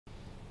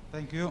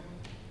Thank you.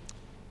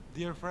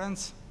 Dear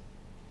friends,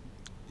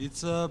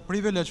 it's a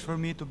privilege for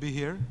me to be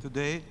here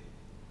today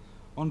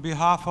on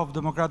behalf of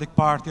the Democratic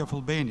Party of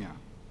Albania.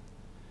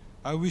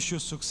 I wish you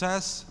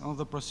success on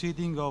the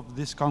proceeding of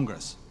this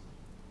Congress.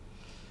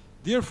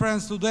 Dear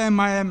friends, today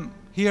I am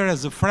here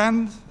as a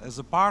friend, as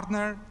a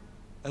partner,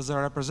 as a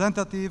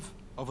representative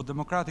of a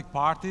Democratic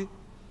Party,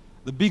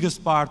 the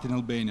biggest party in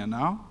Albania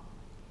now,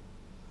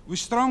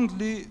 which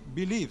strongly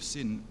believes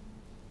in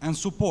and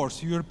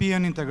supports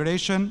European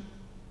integration,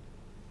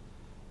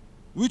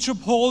 which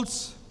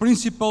upholds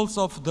principles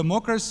of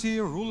democracy,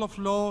 rule of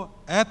law,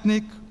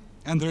 ethnic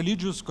and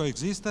religious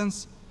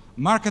coexistence,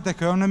 market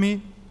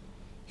economy,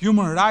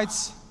 human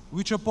rights,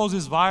 which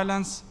opposes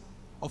violence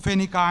of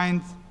any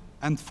kind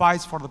and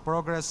fights for the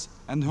progress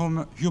and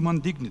human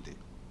dignity.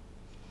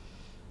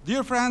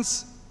 Dear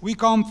friends, we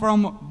come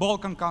from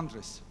Balkan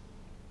countries.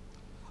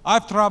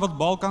 I've traveled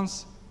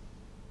Balkans.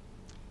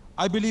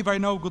 I believe I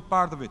know a good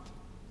part of it.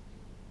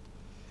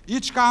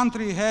 Each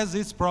country has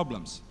its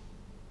problems,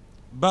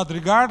 but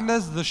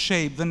regardless the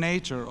shape, the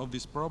nature of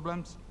these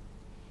problems,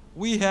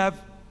 we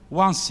have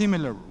one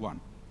similar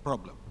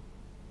problem.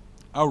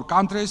 Our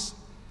countries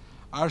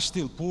are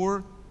still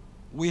poor.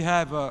 We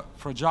have a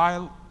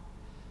fragile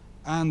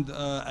and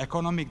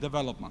economic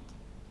development.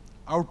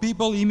 Our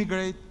people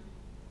immigrate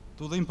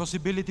to the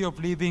impossibility of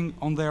living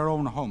on their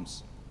own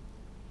homes.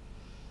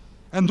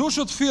 And who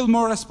should feel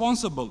more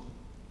responsible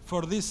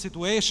for this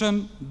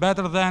situation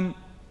better than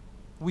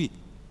we,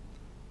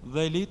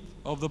 the elite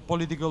of the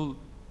political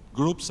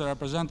groups and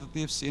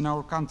representatives in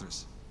our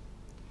countries?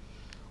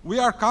 We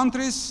are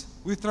countries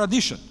with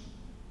tradition,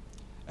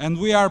 and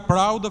we are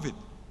proud of it.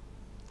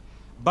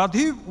 But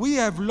we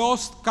have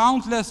lost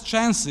countless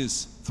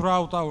chances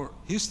throughout our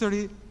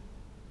history.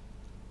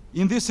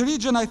 In this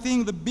region, I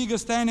think the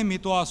biggest enemy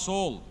to us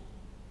all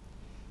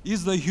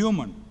is the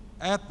human,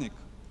 ethnic,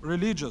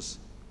 religious,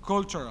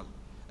 cultural,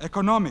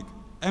 economic,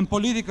 and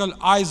political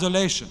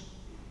isolation.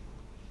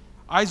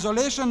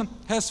 Isolation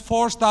has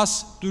forced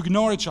us to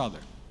ignore each other.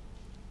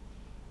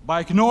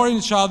 By ignoring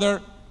each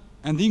other,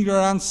 and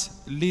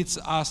ignorance leads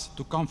us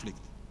to conflict.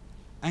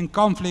 And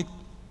conflict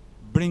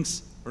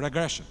brings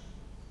regression.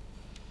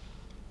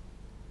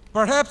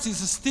 Perhaps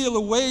it's still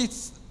a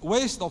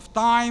waste of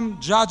time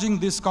judging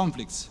these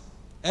conflicts.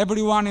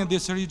 Everyone in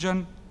this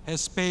region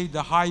has paid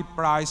a high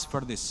price for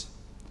this.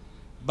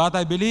 But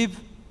I believe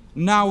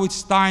now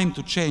it's time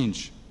to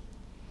change.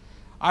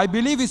 I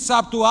believe it's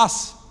up to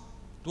us,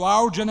 to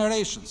our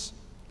generations,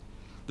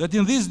 that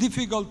in these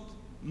difficult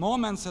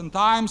moments and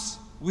times,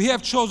 we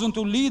have chosen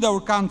to lead our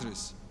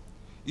countries.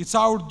 It's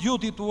our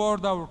duty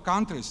toward our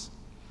countries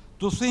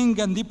to think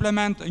and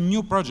implement a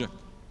new project.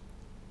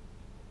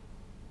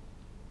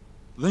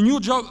 The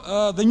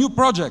new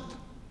project,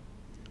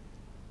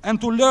 and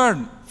to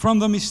learn from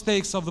the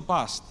mistakes of the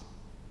past,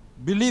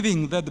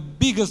 believing that the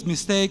biggest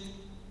mistake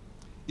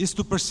is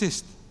to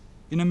persist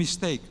in a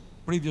mistake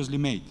previously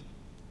made.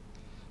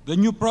 The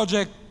new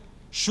project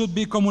should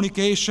be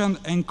communication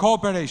and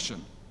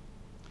cooperation.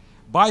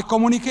 By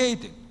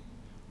communicating,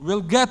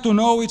 we'll get to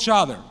know each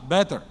other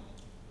better.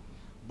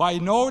 By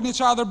knowing each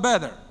other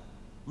better,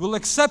 we'll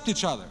accept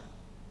each other.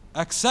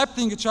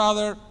 Accepting each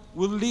other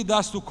will lead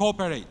us to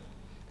cooperate.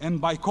 And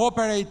by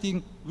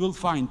cooperating, we'll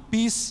find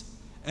peace.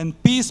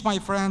 And peace, my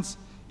friends,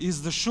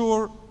 is the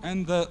sure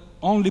and the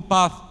only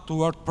path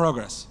toward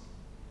progress.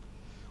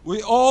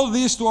 We owe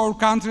this to our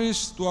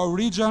countries, to our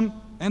region,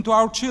 and to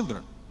our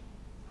children.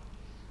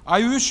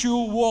 I wish you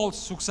all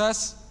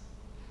success.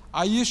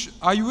 I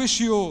wish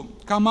you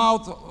come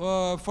out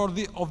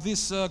of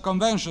this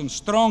convention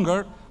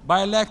stronger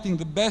by electing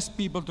the best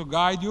people to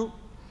guide you.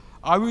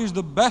 I wish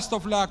the best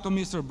of luck to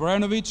Mr.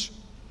 Brenovic,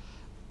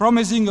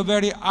 promising a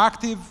very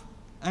active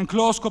and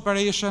close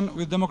cooperation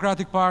with the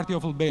Democratic Party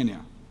of Albania.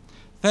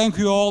 Thank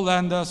you all,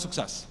 and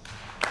success.